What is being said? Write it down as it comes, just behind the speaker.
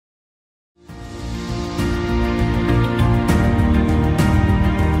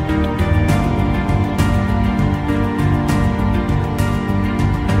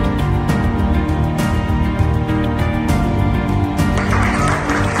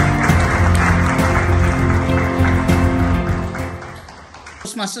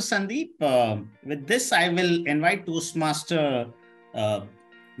Toastmaster Sandeep. With this, I will invite Toastmaster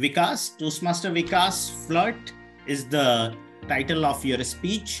Vikas. Toastmaster Vikas, FLIRT is the title of your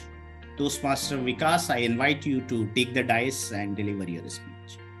speech. Toastmaster Vikas, I invite you to take the dice and deliver your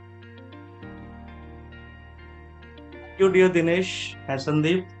speech. Thank you, dear Dinesh and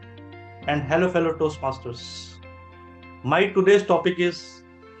Sandeep, and hello, fellow Toastmasters. My today's topic is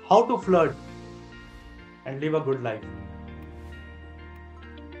how to flirt and live a good life.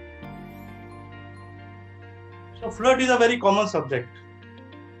 So, flirt is a very common subject.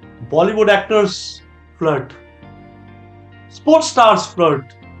 Bollywood actors flirt, sports stars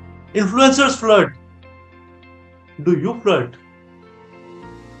flirt, influencers flirt. Do you flirt?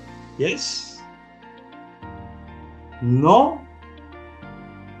 Yes? No?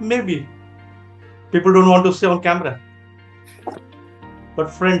 Maybe. People don't want to say on camera. But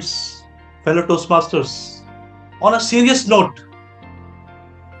friends, fellow Toastmasters, on a serious note,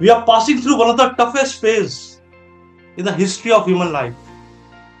 we are passing through one of the toughest phases in the history of human life.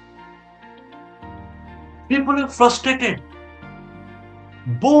 People are frustrated,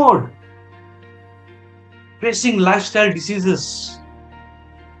 bored, facing lifestyle diseases,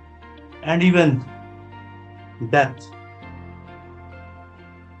 and even death.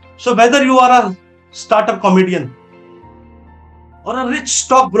 So whether you are a startup comedian or a rich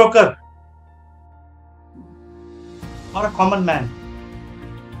stockbroker or a common man,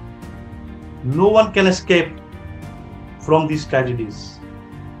 no one can escape from these tragedies.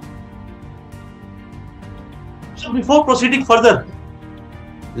 So before proceeding further,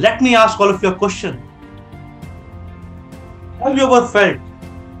 let me ask all of you a question. Have you ever felt,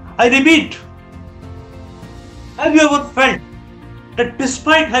 I repeat, have you ever felt that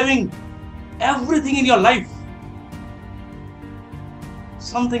despite having everything in your life,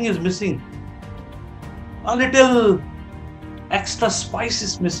 something is missing? A little extra spice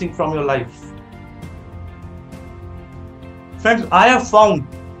is missing from your life. Friends, I have found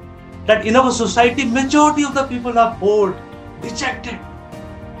that in our society, majority of the people are bored, dejected,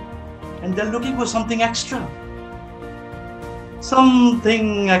 and they're looking for something extra.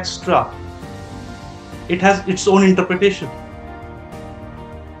 Something extra. It has its own interpretation.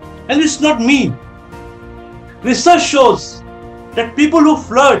 And it's not me. Research shows that people who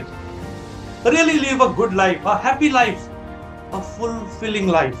flirt really live a good life, a happy life, a fulfilling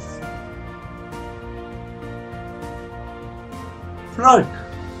life. Flirt,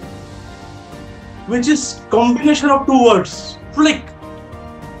 which is combination of two words, flick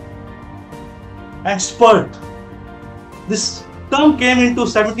and spurt. This term came into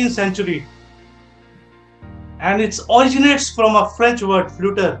 17th century and it originates from a French word,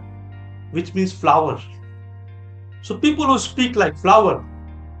 flûter, which means flower. So people who speak like flower,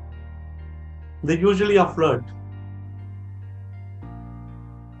 they usually are flirt.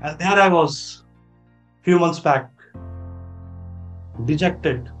 And there I was, few months back,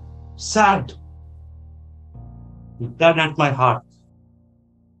 dejected, sad, dead at my heart.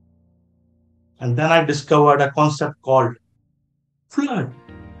 And then I discovered a concept called FLIRT.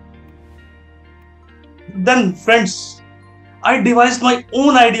 Then, friends, I devised my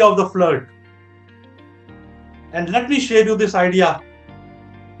own idea of the flirt. And let me share you this idea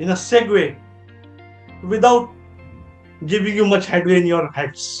in a segue without giving you much headway in your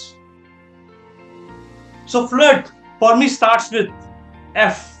heads. So flirt for me starts with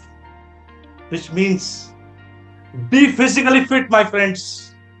F, which means be physically fit, my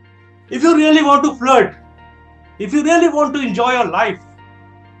friends. If you really want to flirt, if you really want to enjoy your life,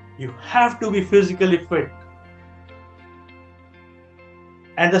 you have to be physically fit.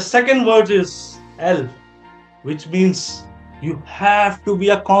 And the second word is L, which means you have to be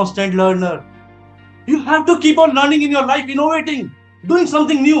a constant learner. You have to keep on learning in your life, innovating, doing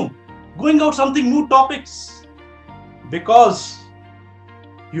something new, going out something new topics. Because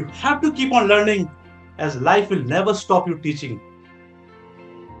you have to keep on learning, as life will never stop you teaching.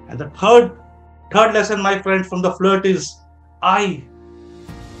 And the third lesson, my friend, from the flirt is I,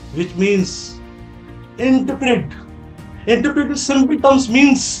 which means interpret. Interpret in simple terms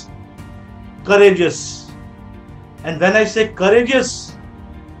means courageous. And when I say courageous,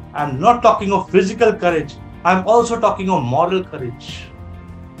 I'm not talking of physical courage. I'm also talking of moral courage.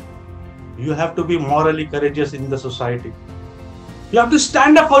 You have to be morally courageous in the society. You have to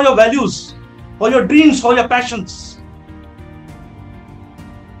stand up for your values, for your dreams, for your passions.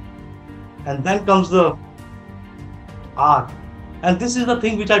 And then comes the R. And this is the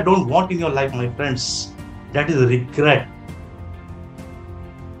thing which I don't want in your life, my friends. That is regret.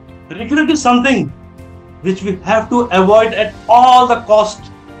 Regret is something which we have to avoid at all the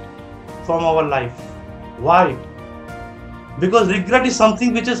cost from our life. Why? Because regret is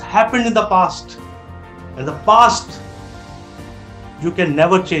something which has happened in the past. And the past you can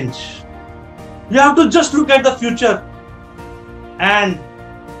never change. You have to just look at the future and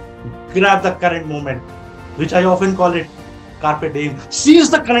grab the current moment, which I often call it carpe diem. Seize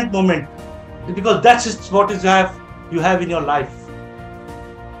the current moment, because that's what you have in your life.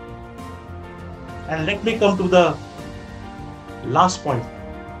 And let me come to the last point.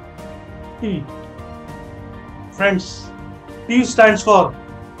 T. Friends, T stands for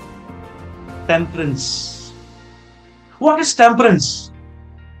temperance. What is temperance?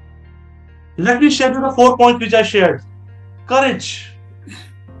 Let me share you the 4 points which I shared. Courage.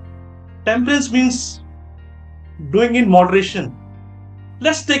 Temperance means doing in moderation.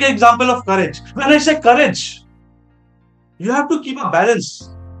 Let's take an example of courage. When I say courage, you have to keep a balance.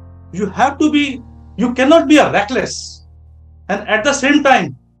 You cannot be a reckless. And at the same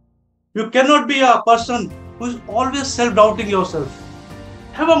time, you cannot be a person who is always self-doubting yourself.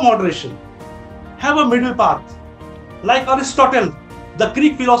 Have a moderation. Have a middle path. Like Aristotle, the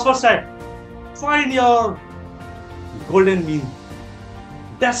Greek philosopher said, find your golden mean.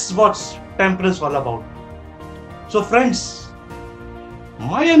 That's what temperance is all about. So friends,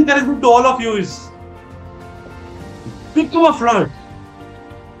 my encouragement to all of you is become a flirt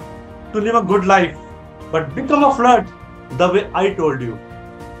to live a good life, but become a flirt the way I told you.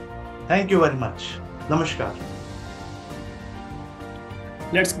 Thank you very much. Namaskar.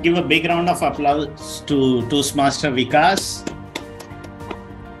 Let's give a big round of applause to Toastmaster Vikas.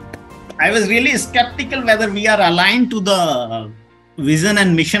 I was really skeptical whether we are aligned to the vision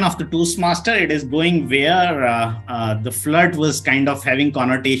and mission of the Toastmaster. It is going where the flirt was kind of having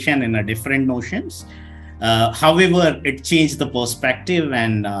connotation in a different notions. However, it changed the perspective,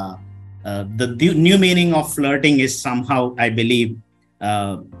 and the new meaning of flirting is somehow, I believe,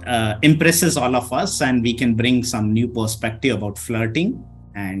 impresses all of us, and we can bring some new perspective about flirting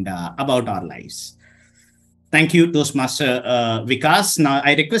and about our lives. Thank you, Toastmaster Vikas. Now,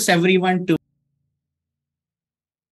 I request everyone to